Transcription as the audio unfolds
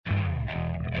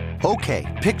Okay,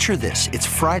 picture this. It's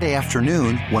Friday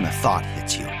afternoon when a thought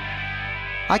hits you.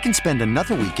 I can spend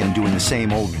another weekend doing the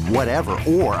same old whatever,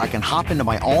 or I can hop into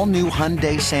my all-new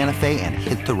Hyundai Santa Fe and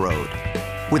hit the road.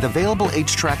 With available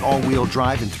H-Track all-wheel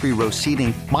drive and 3-row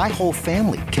seating, my whole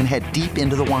family can head deep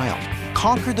into the wild.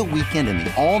 Conquer the weekend in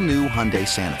the all-new Hyundai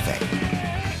Santa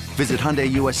Fe. Visit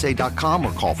HyundaiUSA.com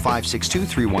or call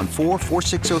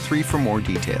 562-314-4603 for more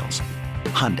details.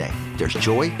 Hyundai, there's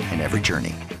joy in every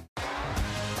journey.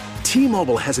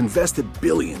 T-Mobile has invested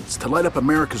billions to light up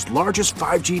America's largest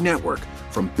 5G network,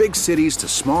 from big cities to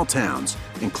small towns,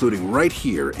 including right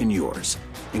here in yours.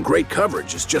 And great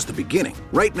coverage is just the beginning.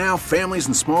 Right now, families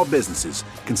and small businesses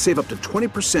can save up to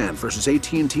 20% versus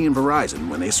AT&T and Verizon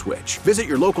when they switch. Visit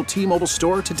your local T-Mobile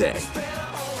store today.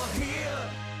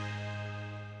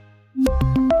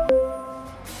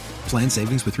 Plan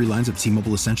savings with 3 lines of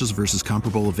T-Mobile Essentials versus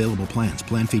comparable available plans.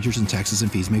 Plan features and taxes and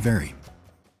fees may vary.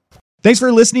 Thanks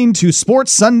for listening to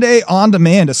Sports Sunday On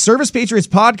Demand, a Service Patriots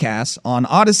podcast on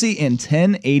Odyssey and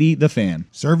 1080 The Fan.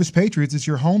 Service Patriots is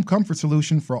your home comfort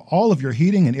solution for all of your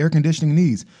heating and air conditioning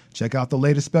needs. Check out the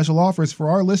latest special offers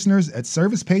for our listeners at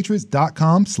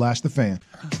servicepatriots.com/thefan.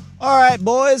 All right,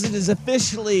 boys, it is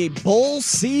officially bowl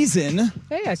season.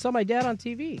 Hey, I saw my dad on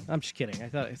TV. I'm just kidding. I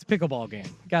thought it's a pickleball game.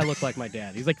 Guy looked like my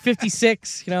dad. He's like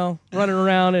 56, running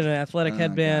around in an athletic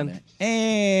headband.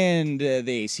 And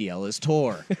the ACL is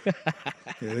tore.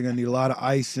 They're going to need a lot of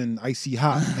ice and icy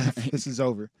hot after this is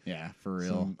over. Yeah, for real.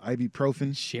 Some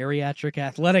ibuprofen. Geriatric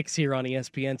athletics here on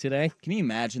ESPN today. Can you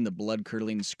imagine the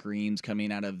blood-curdling screams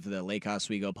coming out of the Lake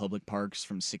Oswego public parks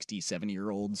from 60,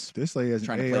 70-year-olds? This lady has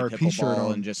trying an to ARP play shirt pickleball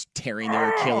on. and just tearing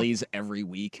their Achilles every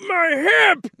week.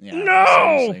 My hip! Yeah,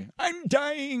 No! seriously. I'm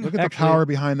dying. Look at the power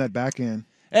behind that backhand.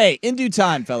 Hey, in due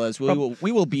time, fellas.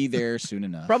 We will be there soon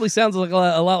enough. Probably sounds like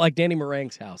a lot like Danny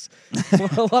Meringue's house.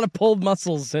 A lot of pulled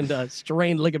muscles and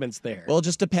strained ligaments there. Well, it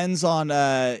just depends on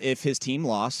if his team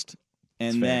lost,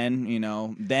 and then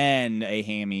a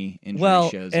hammy injury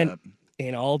shows up.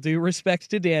 In all due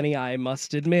respect to Danny, I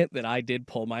must admit that I did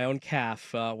pull my own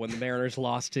calf when the Mariners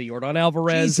lost to Yordan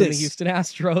Alvarez and the Houston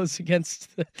Astros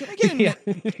against the... Can I get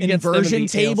an inversion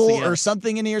table or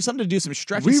something in here? Something to do some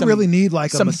stretching. We really need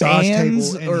like a massage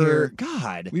bands table in here.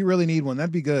 God. We really need one.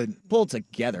 That'd be good. Pull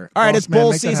together. All right, it's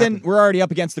bowl season. We're already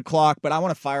up against the clock, but I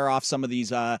want to fire off some of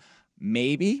these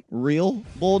maybe real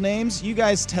bowl names. You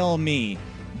guys tell me.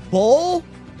 Bowl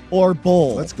or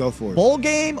bowl? Let's go for it. Bowl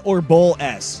game or bowl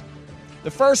S? The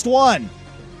first one,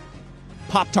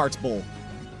 Pop-Tarts Bowl.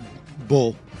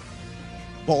 Bull.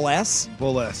 Bowl S?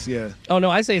 Bull S, yeah. Oh,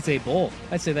 no, I say it's a bowl.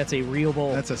 I say that's a real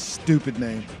bowl. That's a stupid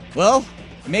name. Well,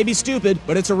 it may be stupid,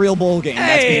 but it's a real bowl game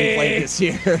that's being played this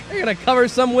year. They're going to cover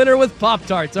some winner with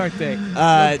Pop-Tarts, aren't they?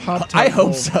 I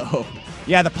hope so.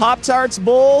 Yeah, the Pop-Tarts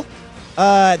Bowl,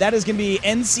 that is going to be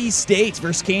NC State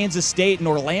versus Kansas State in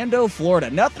Orlando,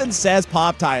 Florida. Nothing says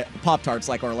Pop-Tarts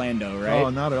like Orlando, right? Oh,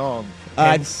 not at all.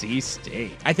 NC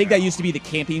State. I think that used to be the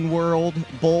Camping World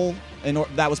Bowl,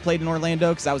 that was played in Orlando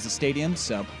because that was the stadium.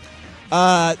 So,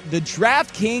 the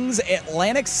DraftKings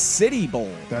Atlantic City Bowl.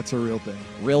 That's a real thing.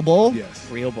 Real bowl? Yes.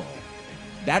 Real bowl.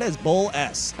 That is Bowl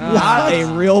S, not a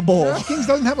real bowl. DraftKings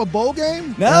doesn't have a bowl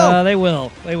game? No. They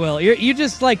will. They will. You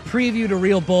just previewed a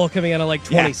real bowl coming out of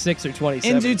 26 or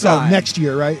 27. In due time. Oh, next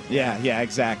year, right? Yeah,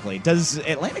 exactly. Does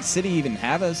Atlantic City even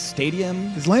have a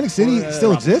stadium? Does Atlantic City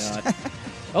still exist?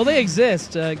 Oh, they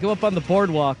exist. Go up on the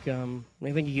boardwalk.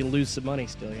 I think you can lose some money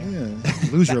still. Yeah,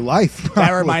 lose your life.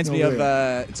 That reminds me of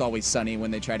It's Always Sunny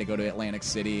when they try to go to Atlantic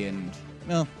City, and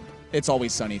It's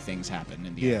Always Sunny things happen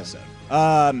in the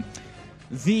episode.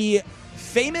 The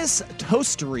famous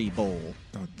Toastery Bowl.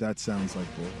 Oh, that sounds like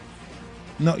bull.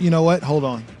 No, you know what? Hold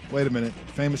on. Wait a minute.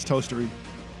 Famous Toastery.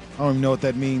 I don't even know what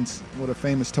that means. What a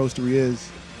famous toastery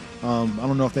is. I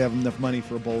don't know if they have enough money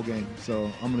for a bowl game,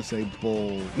 so I'm going to say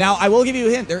bowl. Now, I will give you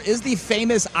a hint. There is the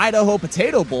famous Idaho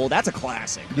Potato Bowl. That's a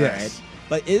classic. Yes. Right?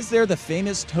 But is there the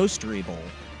famous Toastery Bowl?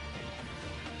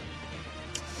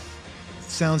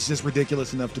 Sounds just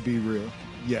ridiculous enough to be real.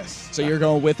 Yes. So you're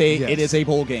going with it is a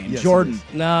bowl game. Yes, Jordan.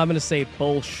 No, I'm going to say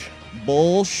Bolsh.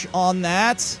 Bolsh on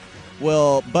that.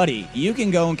 Well, buddy, you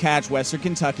can go and catch Western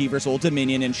Kentucky versus Old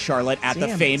Dominion in Charlotte at the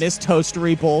famous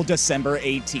Toastery Bowl December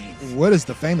 18th. What is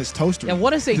the famous toastery? Yeah,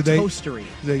 what is a toastery?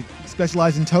 Do they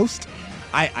specialize in toast?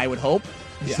 I would hope.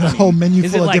 Is a whole menu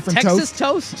full of different Texas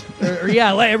toast? or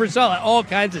ever saw all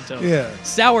kinds of toast. Yeah.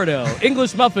 Sourdough,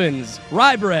 English muffins,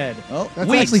 rye bread. Well, that's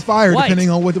wheat, actually fire, white. depending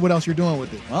on what else you're doing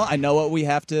with it. Well, I know what we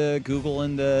have to Google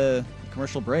in the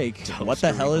commercial break. Toastery what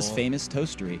the hell is Bowl. famous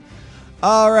toastery?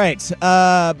 All right,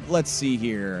 let's see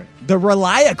here. The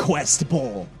ReliaQuest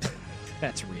Bowl.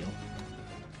 That's real.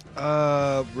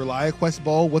 ReliaQuest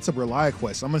Bowl. What's a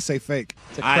ReliaQuest? I'm gonna say fake.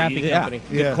 It's a crappy company.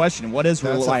 Good question. What is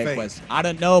ReliaQuest? I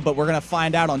don't know, but we're gonna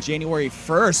find out on January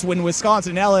 1st when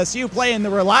Wisconsin and LSU play in the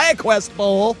ReliaQuest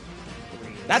Bowl.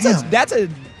 That's a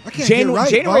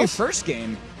January 1st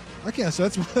game. I can't. So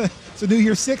it's a New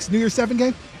Year's 6, New Year's 7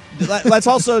 game. Let's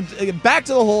also back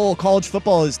to the whole college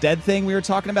football is dead thing we were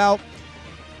talking about.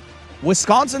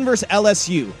 Wisconsin versus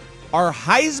LSU. Our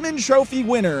Heisman Trophy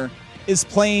winner is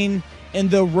playing in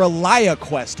the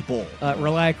ReliaQuest Bowl.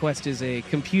 ReliaQuest is a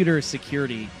computer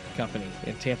security company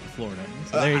in Tampa, Florida.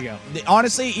 So there you go.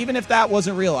 Honestly, even if that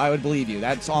wasn't real, I would believe you.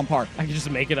 That's on par. I could just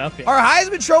make it up. Yeah. Our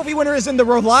Heisman Trophy winner is in the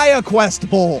ReliaQuest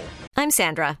Bowl. I'm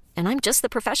Sandra, and I'm just the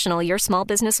professional your small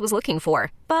business was looking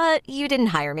for. But you didn't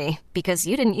hire me because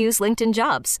you didn't use LinkedIn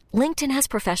Jobs. LinkedIn has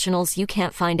professionals you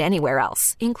can't find anywhere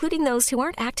else, including those who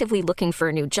aren't actively looking for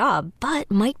a new job,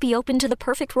 but might be open to the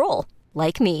perfect role,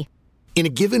 like me. In a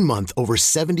given month, over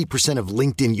 70% of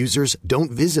LinkedIn users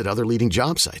don't visit other leading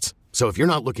job sites. So if you're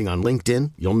not looking on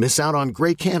LinkedIn, you'll miss out on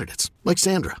great candidates like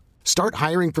Sandra. Start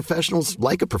hiring professionals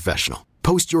like a professional.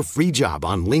 Post your free job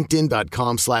on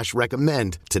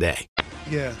linkedin.com/recommend today.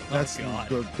 Yeah, that's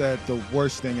the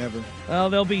worst thing ever.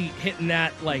 Well, they'll be hitting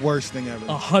that worst thing ever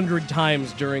 100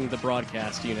 times during the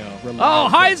broadcast,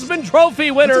 Heisman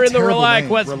Trophy winner in the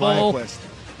ReliaQuest Bowl.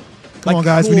 Come on,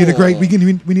 guys. Cool.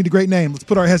 We need a great name. Let's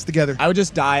put our heads together. I would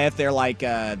just die if they're like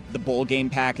the bowl game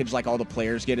package, like all the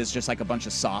players get, is just like a bunch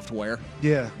of software.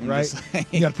 Yeah, right.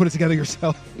 You got to put it together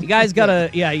yourself. You guys got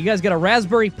a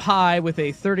Raspberry Pi with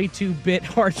a 32-bit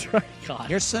hard drive. God.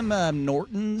 Here's some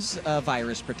Norton's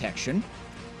virus protection.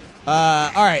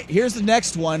 All right, here's the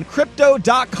next one: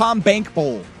 Crypto.com Bank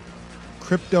Bowl.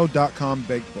 Crypto.com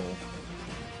Bank Bowl.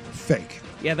 Fake.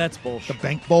 Yeah, that's bullshit. The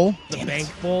Bank Bowl? The Bank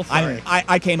Bowl?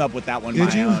 I came up with that one.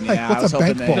 Did you? Own. Like, yeah, what's a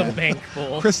Bank Bowl? The Bank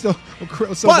Bowl. What's the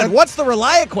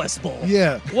ReliaQuest Bowl?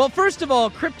 Yeah. Well, first of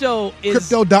all, crypto is...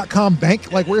 Crypto.com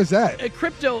Bank? Like, where's that?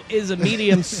 Crypto is a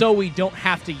medium so we don't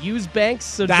have to use banks.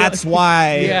 So that's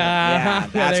why. Yeah.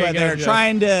 That's why they're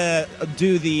trying to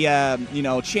do the,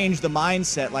 change the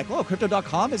mindset. Like,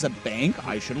 Crypto.com is a bank.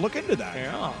 I should look into that.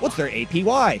 Yeah. What's their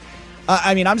APY?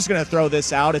 I'm just going to throw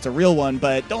this out. It's a real one,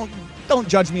 but don't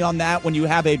judge me on that when you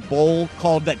have a bowl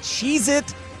called the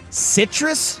Cheez-It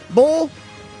Citrus Bowl.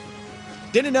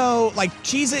 Didn't know,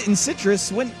 Cheez-It and citrus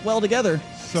went well together.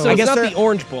 So I guess it's not the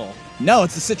Orange Bowl. No,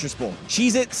 it's the Citrus Bowl.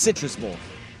 Cheez-It Citrus Bowl.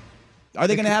 Are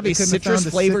they going to have a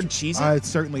citrus-flavored Cheez-It? I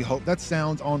certainly hope. That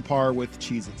sounds on par with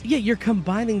Cheez-It. Yeah, you're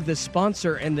combining the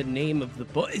sponsor and the name of the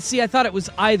bowl. See, I thought it was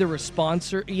either a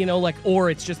sponsor, or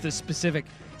it's just a specific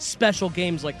special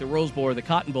games like the Rose Bowl or the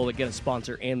Cotton Bowl that get a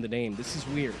sponsor and the name. This is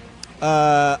weird.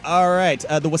 All right.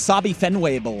 The Wasabi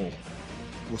Fenway Bowl.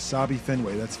 Wasabi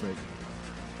Fenway, that's fake.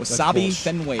 Wasabi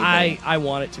Fenway Bowl. I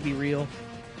want it to be real.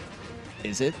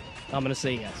 Is it? I'm going to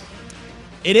say yes.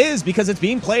 It is, because it's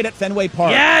being played at Fenway Park.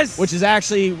 Yes! Which is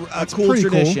actually a cool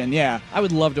tradition. Cool. Yeah. I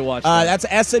would love to watch that.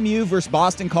 That's SMU versus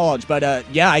Boston College. But,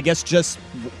 I guess just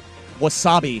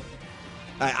Wasabi.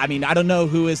 I don't know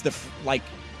who is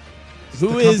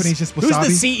who's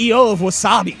the CEO of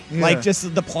Wasabi? Yeah.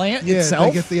 Just the plant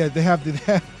itself?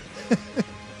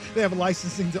 They have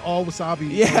licensing to all Wasabi.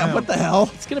 Yeah, around. What the hell?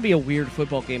 It's going to be a weird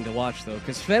football game to watch, though,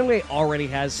 because Fenway already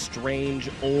has strange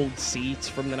old seats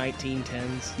from the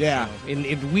 1910s. Yeah. So,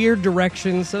 in weird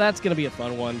directions, so that's going to be a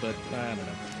fun one, but I don't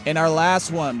know. And our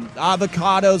last one,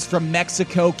 avocados from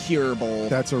Mexico Cure Bowl.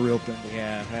 That's a real thing.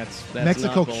 Yeah, that's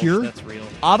Mexico not Cure? That's real.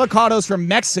 Avocados from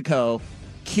Mexico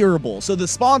Cure Bowl. So the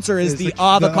sponsor is the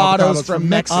avocados from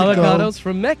Mexico. Avocados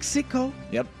from Mexico.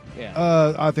 Yep.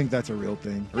 Yeah. I think that's a real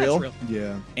thing. Real?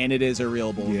 Yeah. And it is a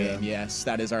real bowl game. Yes,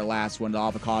 that is our last one, the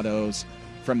avocados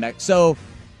from Mexico. So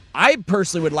I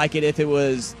personally would like it if it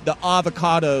was the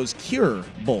avocados cure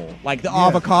bowl. Like the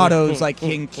avocados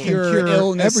can cure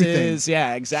illnesses. Everything.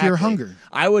 Yeah, exactly. Cure hunger.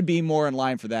 I would be more in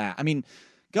line for that.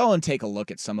 Go and take a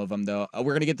look at some of them, though.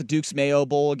 We're going to get the Duke's Mayo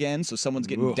Bowl again, so someone's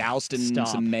getting doused in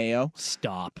some mayo.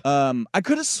 Stop. I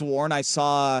could have sworn I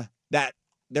saw that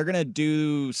they're going to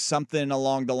do something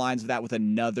along the lines of that with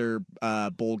another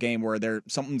bowl game where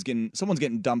someone's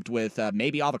getting dumped with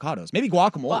maybe avocados, maybe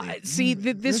guacamole. See,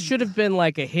 this should have been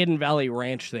like a Hidden Valley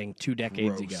Ranch thing 2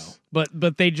 decades ago,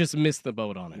 but they just missed the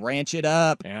boat on it. Ranch it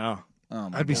up. Yeah.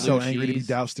 I'd be so angry to be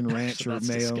doused in ranch or That's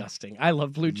mayo. Disgusting. I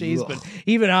love blue cheese, but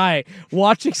even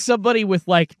watching somebody with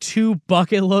 2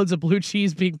 bucket loads of blue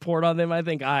cheese being poured on them, I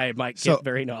think I might get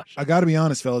very nauseous. I got to be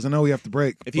honest, fellas. I know we have to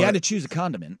break. If you had to choose a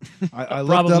condiment, I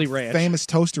looked up ranch. Famous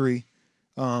Toastery,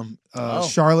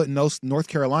 Charlotte, North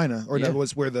Carolina, or that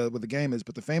was where the game is.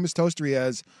 But the Famous Toastery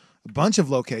has a bunch of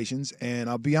locations, and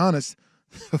I'll be honest,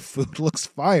 Food looks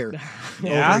fire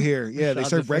over here. Yeah, they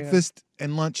serve breakfast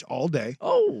and lunch all day.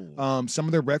 Oh. Some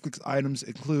of their breakfast items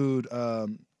include a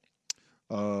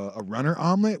runner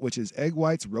omelet, which is egg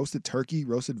whites, roasted turkey,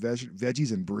 roasted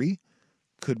veggies, and brie.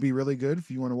 Could be really good if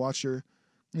you want to watch your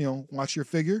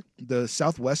figure. The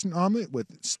Southwestern omelet with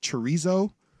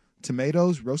chorizo,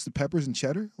 tomatoes, roasted peppers, and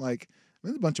cheddar. Like,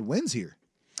 there's a bunch of wins here.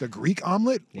 The Greek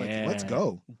omelet, let's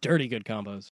go. Dirty good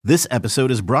combos. This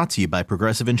episode is brought to you by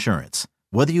Progressive Insurance.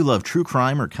 Whether you love true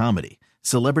crime or comedy,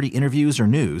 celebrity interviews or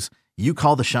news, you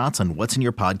call the shots on what's in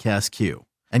your podcast queue.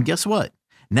 And guess what?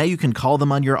 Now you can call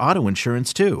them on your auto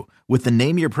insurance too with the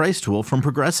Name Your Price tool from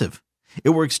Progressive. It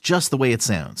works just the way it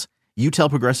sounds. You tell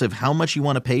Progressive how much you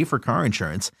want to pay for car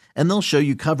insurance, and they'll show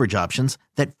you coverage options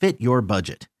that fit your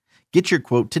budget. Get your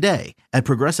quote today at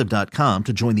Progressive.com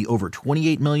to join the over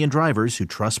 28 million drivers who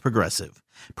trust Progressive.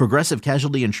 Progressive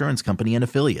Casualty Insurance Company and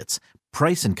Affiliates.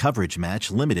 Price and coverage match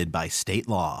limited by state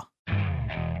law.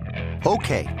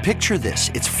 Okay, picture this.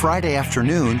 It's Friday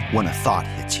afternoon when a thought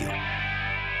hits you.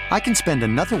 I can spend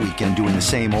another weekend doing the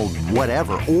same old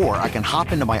whatever, or I can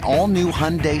hop into my all-new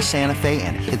Hyundai Santa Fe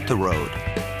and hit the road.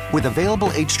 With available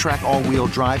H-Track all-wheel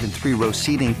drive and 3-row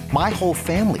seating, my whole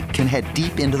family can head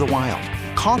deep into the wild.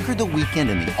 Conquer the weekend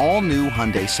in the all-new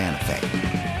Hyundai Santa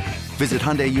Fe. Visit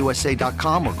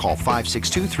HyundaiUSA.com or call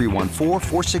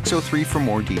 562-314-4603 for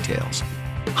more details.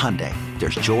 Hyundai,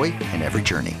 there's joy in every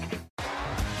journey.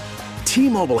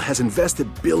 T-Mobile has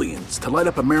invested billions to light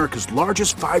up America's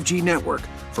largest 5G network,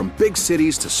 from big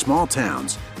cities to small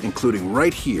towns, including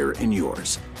right here in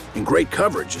yours. And great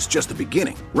coverage is just the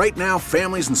beginning. Right now,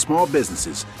 families and small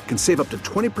businesses can save up to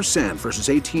 20% versus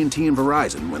AT&T and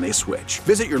Verizon when they switch.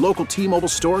 Visit your local T-Mobile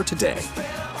store today.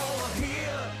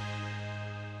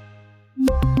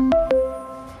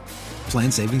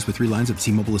 Plan savings with 3 lines of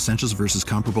T-Mobile Essentials versus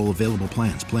comparable available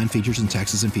plans. Plan features and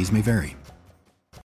taxes and fees may vary.